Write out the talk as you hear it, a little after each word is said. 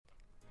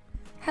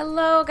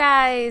Hello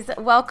guys,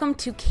 welcome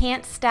to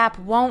Can't Stop,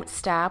 Won't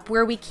Stop,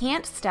 where we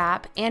can't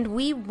stop and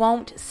we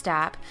won't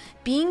stop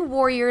being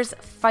warriors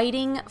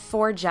fighting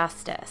for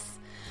justice.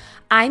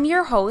 I'm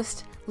your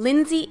host,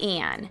 Lindsay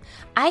Ann.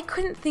 I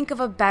couldn't think of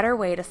a better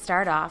way to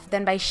start off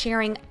than by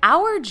sharing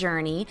our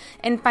journey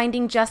in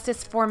finding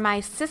justice for my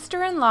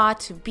sister-in-law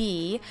to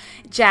be,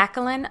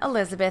 Jacqueline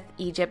Elizabeth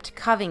Egypt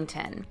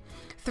Covington.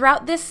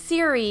 Throughout this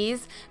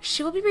series,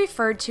 she will be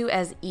referred to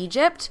as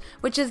Egypt,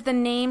 which is the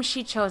name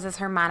she chose as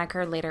her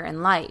moniker later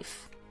in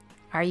life.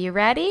 Are you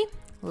ready?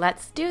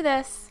 Let's do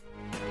this.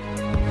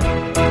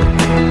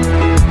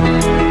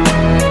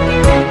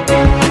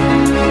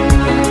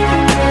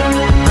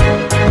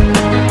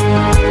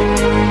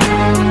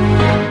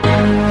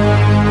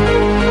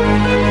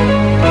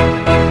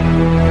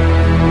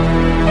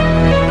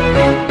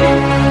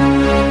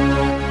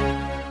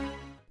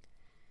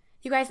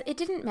 You guys, it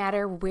didn't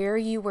matter where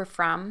you were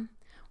from,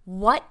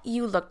 what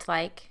you looked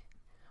like,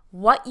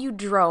 what you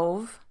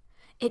drove.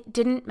 It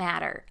didn't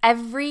matter.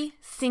 Every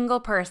single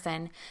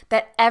person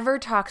that ever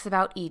talks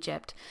about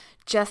Egypt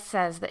just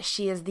says that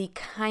she is the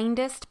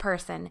kindest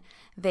person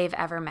they've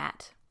ever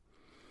met.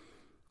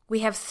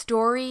 We have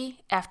story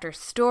after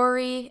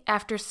story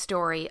after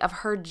story of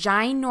her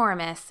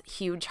ginormous,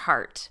 huge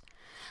heart.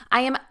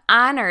 I am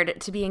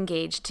honored to be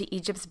engaged to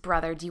Egypt's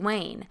brother,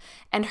 Dwayne,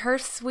 and her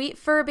sweet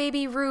fur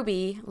baby,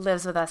 Ruby,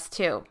 lives with us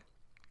too.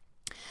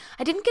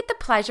 I didn't get the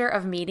pleasure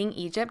of meeting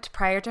Egypt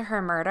prior to her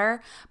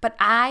murder, but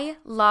I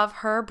love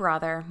her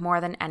brother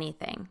more than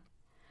anything.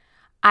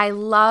 I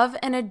love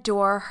and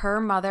adore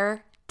her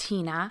mother,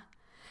 Tina,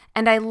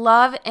 and I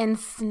love and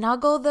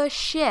snuggle the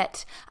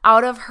shit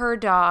out of her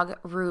dog,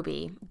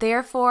 Ruby.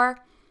 Therefore,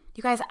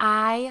 you guys,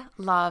 I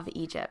love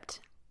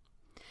Egypt.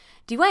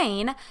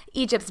 Dwayne,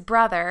 Egypt's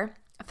brother,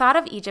 thought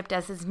of Egypt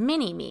as his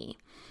mini-me.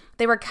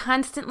 They were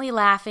constantly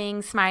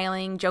laughing,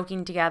 smiling,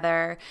 joking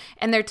together,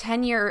 and their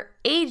 10-year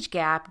age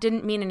gap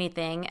didn't mean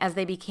anything as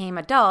they became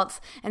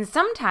adults, and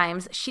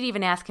sometimes she'd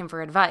even ask him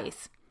for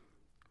advice,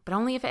 but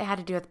only if it had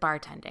to do with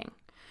bartending.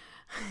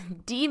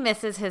 Dee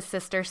misses his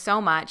sister so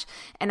much,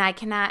 and I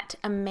cannot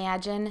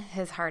imagine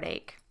his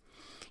heartache.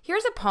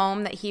 Here's a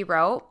poem that he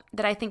wrote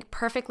that I think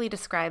perfectly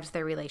describes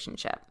their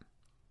relationship.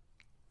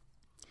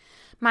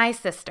 My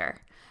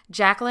sister,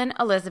 Jacqueline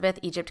Elizabeth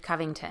Egypt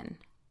Covington.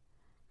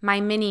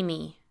 My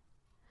mini-me,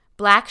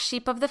 black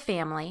sheep of the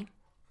family,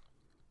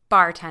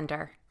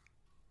 bartender.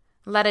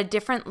 Led a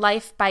different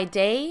life by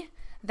day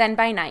than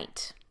by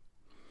night.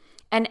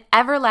 An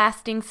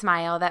everlasting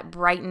smile that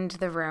brightened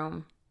the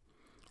room.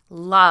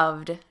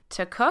 Loved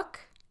to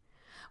cook,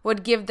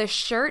 would give the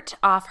shirt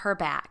off her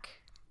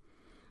back.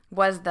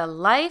 Was the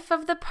life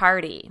of the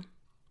party.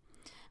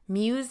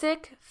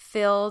 Music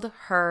filled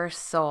her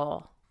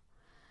soul.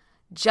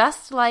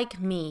 Just like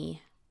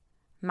me,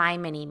 my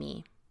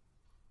mini-me.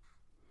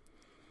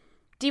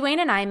 Dwayne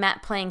and I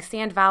met playing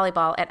sand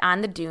volleyball at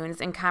On the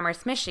Dunes in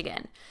Commerce,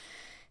 Michigan.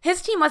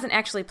 His team wasn't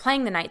actually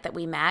playing the night that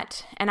we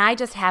met, and I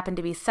just happened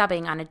to be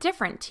subbing on a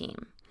different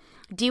team.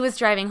 Dee was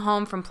driving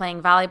home from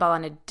playing volleyball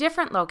on a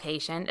different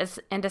location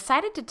and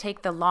decided to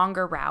take the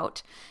longer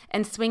route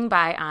and swing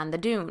by On the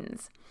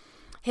Dunes.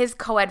 His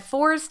co-ed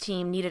 4s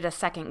team needed a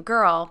second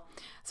girl,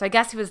 so I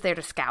guess he was there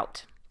to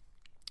scout.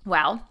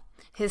 Well,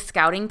 his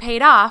scouting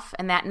paid off,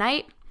 and that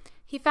night,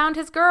 he found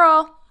his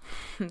girl.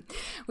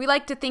 We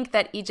like to think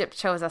that Egypt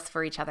chose us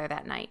for each other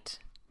that night.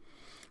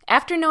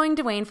 After knowing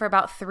Dwayne for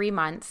about 3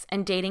 months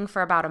and dating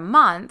for about a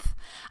month,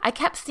 I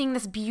kept seeing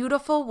this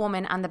beautiful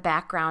woman on the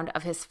background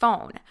of his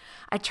phone.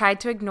 I tried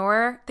to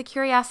ignore the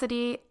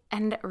curiosity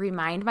and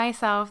remind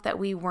myself that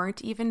we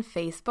weren't even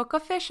Facebook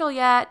official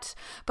yet,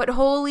 but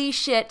holy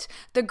shit,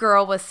 the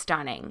girl was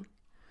stunning.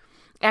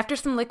 After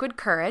some liquid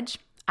courage,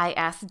 I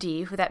asked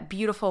Dee who that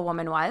beautiful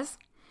woman was.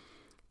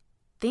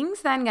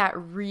 Things then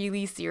got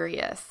really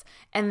serious,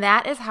 and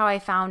that is how I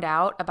found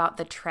out about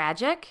the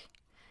tragic,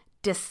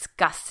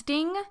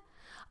 disgusting,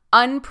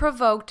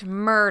 unprovoked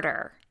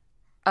murder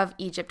of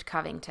Egypt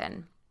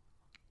Covington.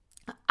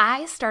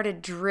 I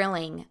started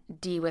drilling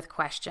Dee with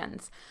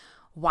questions.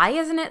 Why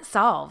isn't it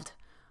solved?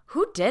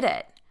 Who did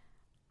it?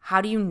 How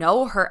do you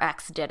know her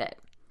ex did it?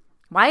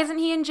 Why isn't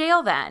he in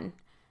jail then?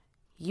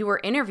 You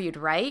were interviewed,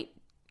 right?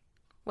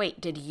 Wait,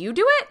 did you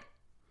do it?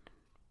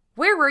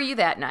 Where were you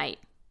that night?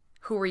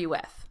 Who were you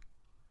with?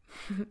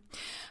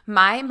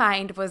 My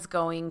mind was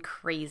going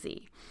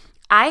crazy.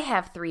 I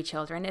have 3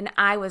 children, and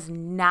I was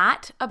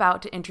not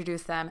about to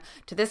introduce them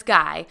to this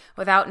guy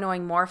without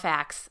knowing more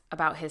facts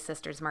about his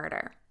sister's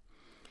murder.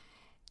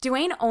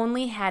 Dwayne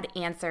only had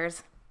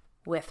answers,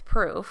 with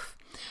proof,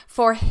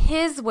 for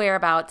his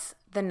whereabouts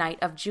the night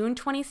of June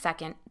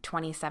 22nd,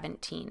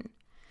 2017.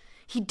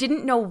 He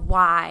didn't know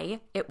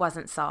why it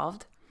wasn't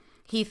solved.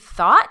 He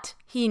thought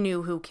he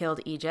knew who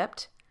killed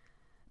Egypt,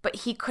 but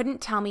he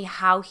couldn't tell me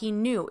how he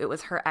knew it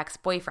was her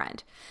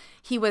ex-boyfriend.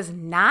 He was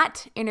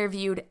not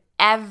interviewed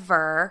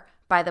ever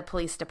by the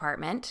police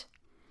department.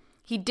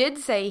 He did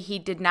say he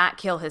did not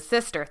kill his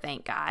sister,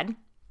 thank God.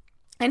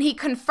 And he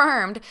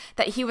confirmed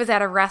that he was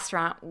at a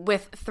restaurant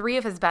with 3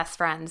 of his best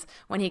friends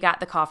when he got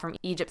the call from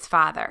Egypt's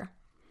father.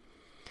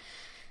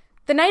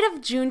 The night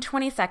of June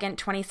 22nd,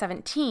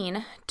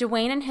 2017,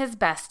 Dwayne and his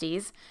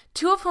besties,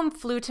 two of whom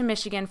flew to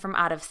Michigan from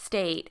out of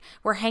state,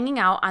 were hanging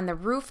out on the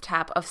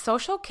rooftop of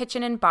Social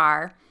Kitchen and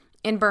Bar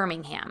in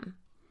Birmingham.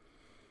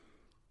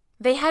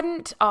 They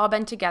hadn't all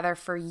been together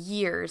for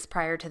years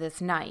prior to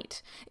this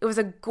night. It was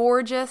a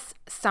gorgeous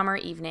summer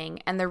evening,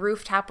 and the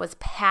rooftop was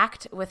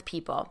packed with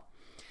people.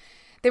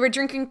 They were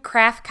drinking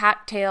craft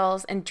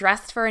cocktails and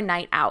dressed for a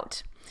night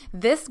out.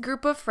 This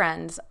group of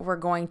friends were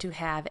going to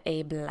have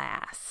a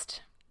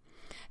blast.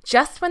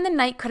 Just when the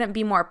night couldn't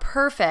be more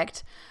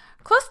perfect,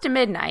 close to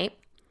midnight,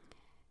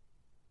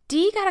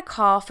 Dee got a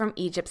call from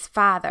Egypt's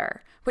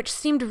father, which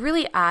seemed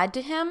really odd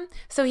to him,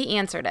 so he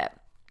answered it.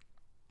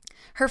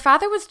 Her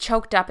father was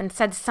choked up and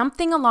said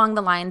something along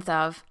the lines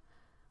of,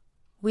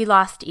 "We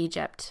lost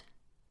Egypt.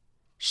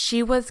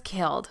 She was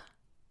killed.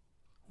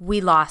 We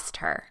lost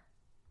her."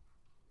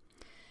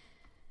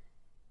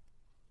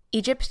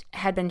 Egypt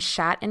had been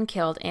shot and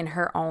killed in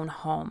her own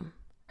home,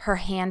 her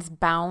hands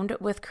bound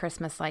with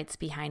Christmas lights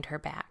behind her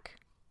back.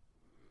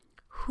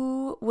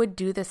 Who would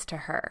do this to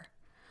her?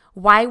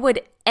 Why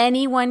would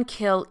anyone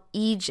kill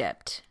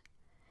Egypt?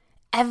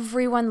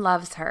 Everyone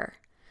loves her.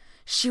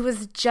 She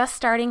was just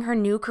starting her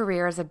new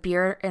career as a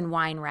beer and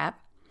wine rep.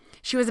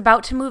 She was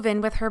about to move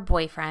in with her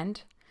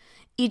boyfriend.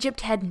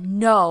 Egypt had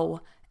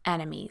no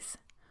enemies.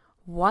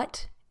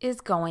 What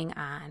is going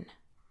on?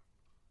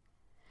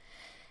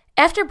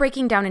 After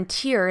breaking down in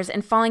tears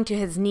and falling to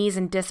his knees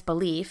in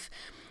disbelief,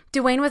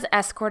 Dwayne was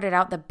escorted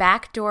out the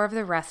back door of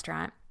the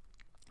restaurant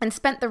and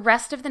spent the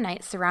rest of the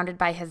night surrounded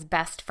by his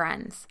best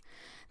friends.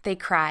 They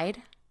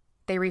cried,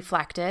 they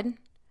reflected,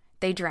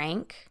 they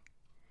drank,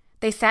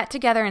 they sat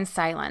together in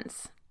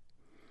silence.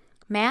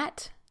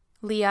 Matt,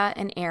 Leah,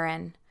 and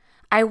Aaron,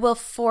 I will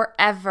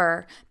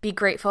forever be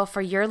grateful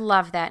for your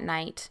love that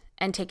night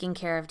and taking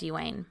care of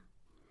Dwayne.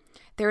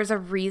 There is a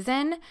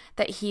reason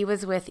that he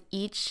was with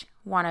each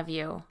one of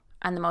you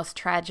on the most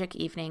tragic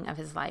evening of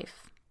his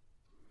life.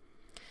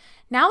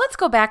 Now let's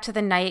go back to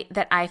the night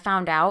that I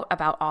found out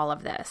about all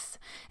of this.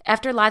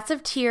 After lots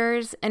of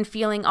tears and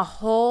feeling a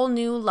whole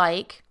new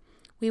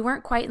we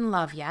weren't quite in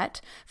love yet,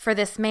 for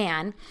this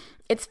man,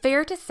 it's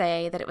fair to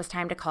say that it was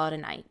time to call it a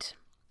night.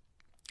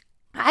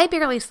 I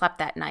barely slept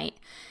that night.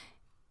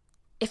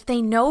 If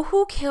they know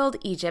who killed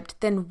Egypt,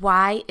 then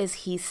why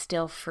is he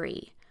still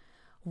free?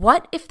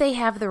 What if they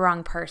have the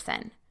wrong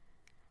person?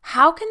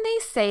 How can they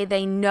say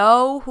they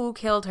know who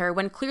killed her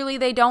when clearly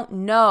they don't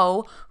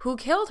know who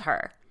killed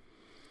her?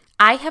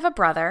 I have a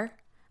brother,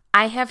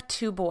 I have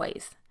 2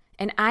 boys,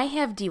 and I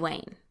have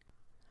Dwayne.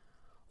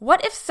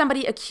 What if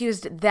somebody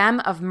accused them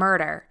of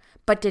murder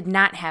but did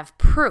not have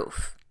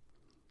proof?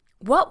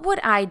 What would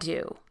I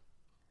do?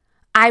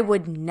 I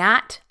would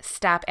not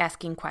stop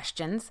asking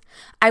questions.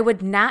 I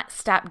would not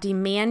stop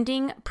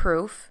demanding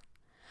proof.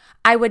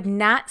 I would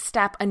not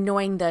stop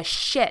annoying the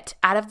shit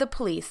out of the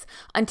police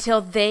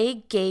until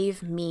they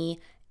gave me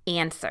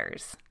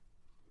answers.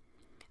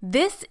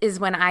 This is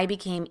when I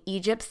became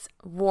Egypt's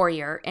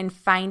warrior in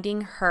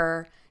finding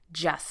her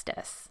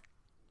justice.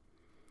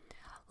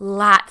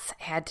 Lots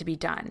had to be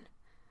done.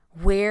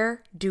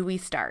 Where do we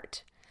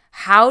start?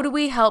 How do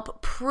we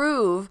help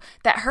prove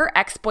that her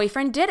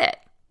ex-boyfriend did it?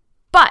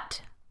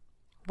 But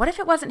what if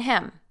it wasn't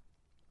him?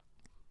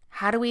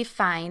 How do we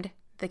find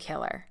the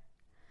killer?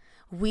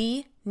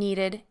 We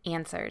needed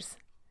answers.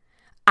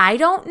 I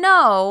don't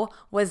know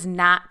was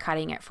not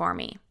cutting it for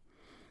me.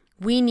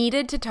 We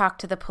needed to talk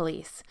to the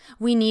police.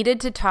 We needed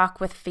to talk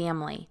with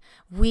family.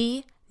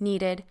 We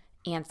needed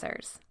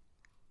answers.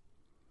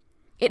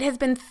 It has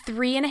been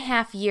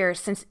 3.5 years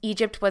since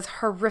Egypt was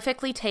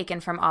horrifically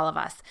taken from all of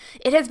us.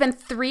 It has been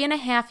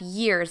 3.5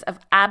 years of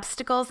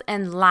obstacles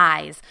and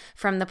lies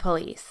from the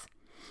police.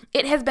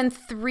 It has been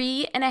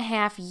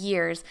 3.5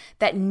 years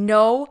that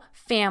no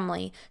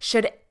family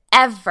should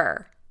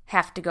ever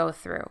have to go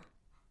through.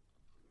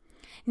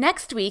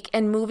 Next week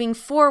and moving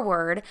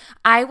forward,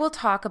 I will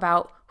talk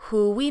about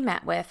who we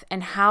met with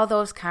and how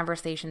those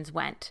conversations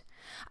went.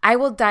 I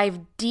will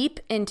dive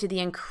deep into the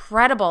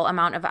incredible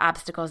amount of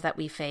obstacles that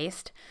we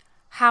faced,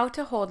 how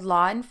to hold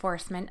law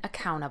enforcement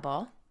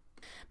accountable,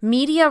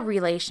 media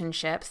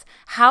relationships,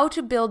 how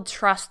to build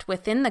trust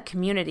within the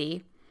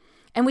community,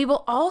 and we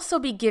will also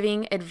be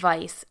giving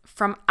advice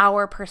from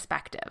our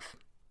perspective.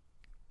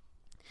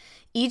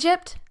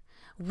 Egypt,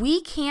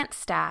 we can't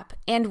stop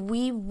and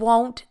we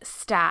won't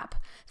stop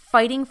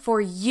fighting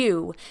for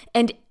you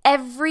and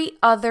every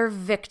other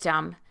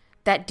victim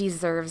that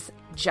deserves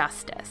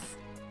justice.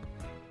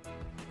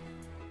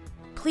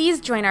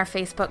 Please join our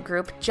Facebook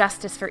group,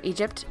 Justice for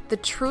Egypt, the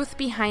truth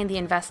behind the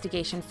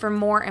investigation, for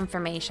more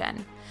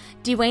information.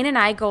 Dwayne and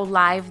I go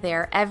live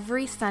there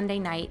every Sunday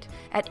night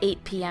at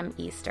 8 p.m.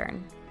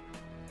 Eastern.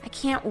 I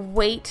can't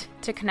wait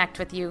to connect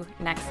with you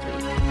next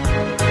week.